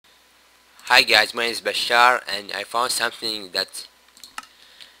Hi guys, my name is Bashar and I found something that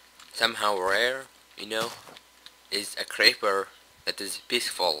somehow rare, you know, is a creeper that is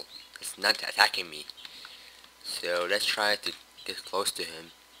peaceful. It's not attacking me. So let's try to get close to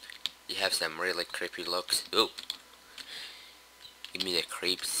him. You have some really creepy looks. Ooh, give me the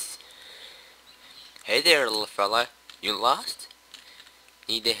creeps. Hey there little fella, you lost?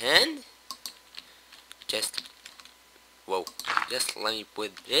 Need a hand? Just, whoa, just let me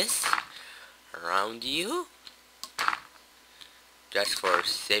put this around you. Just for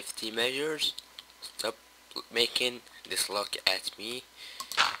safety measures. Stop making this look at me.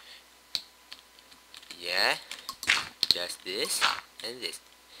 Yeah, just this and this.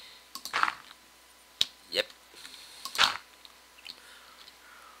 Yep,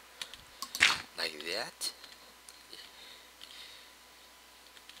 like that.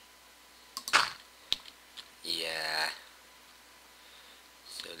 Yeah,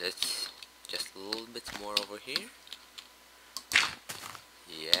 so let's just a little bit more over here.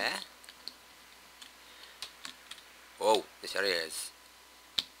 Yeah. Oh, this area is...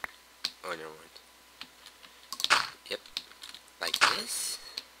 oh, never mind. Yep, like this.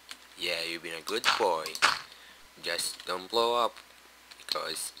 Yeah, you've been a good boy. Just don't blow up,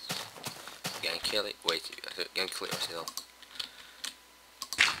 because you're gonna kill it. Wait, you're gonna kill it yourself.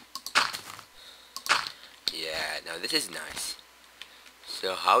 Yeah, now this is nice.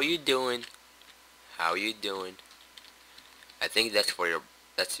 So how you doing? How you doing? I think that's for your...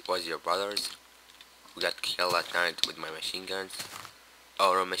 that was your brothers who got killed at night with my machine guns.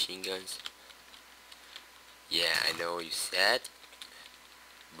 Auto machine guns. Yeah, I know you said,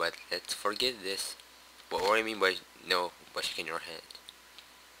 but let's forget this. What do you mean by no by shaking your hand?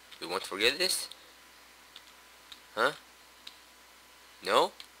 We won't forget this? Huh?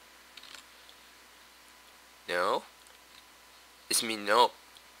 No? No? This mean no.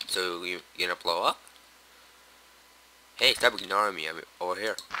 So you gonna blow up? Hey, stop ignoring me. I'm over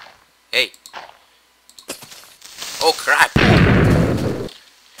here. Hey. Oh crap!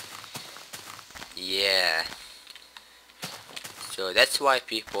 Yeah. So that's why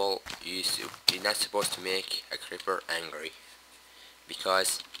people you're not supposed to make a creeper angry,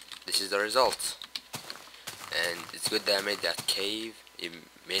 because this is the result. And it's good that I made that cave. It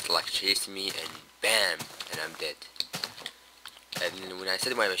made like chase me and bam, and I'm dead. And when I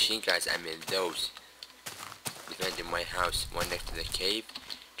said my machine guns, I meant those behind in my house, one next to the cave,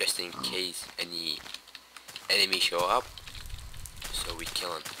 just in case any enemy show up, so we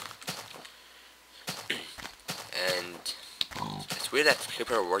kill him. And it's weird that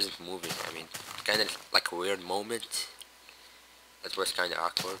creeper wasn't moving. I mean, kind of like a weird moment. That was kind of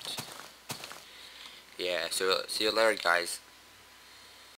awkward. Yeah, so see you later guys.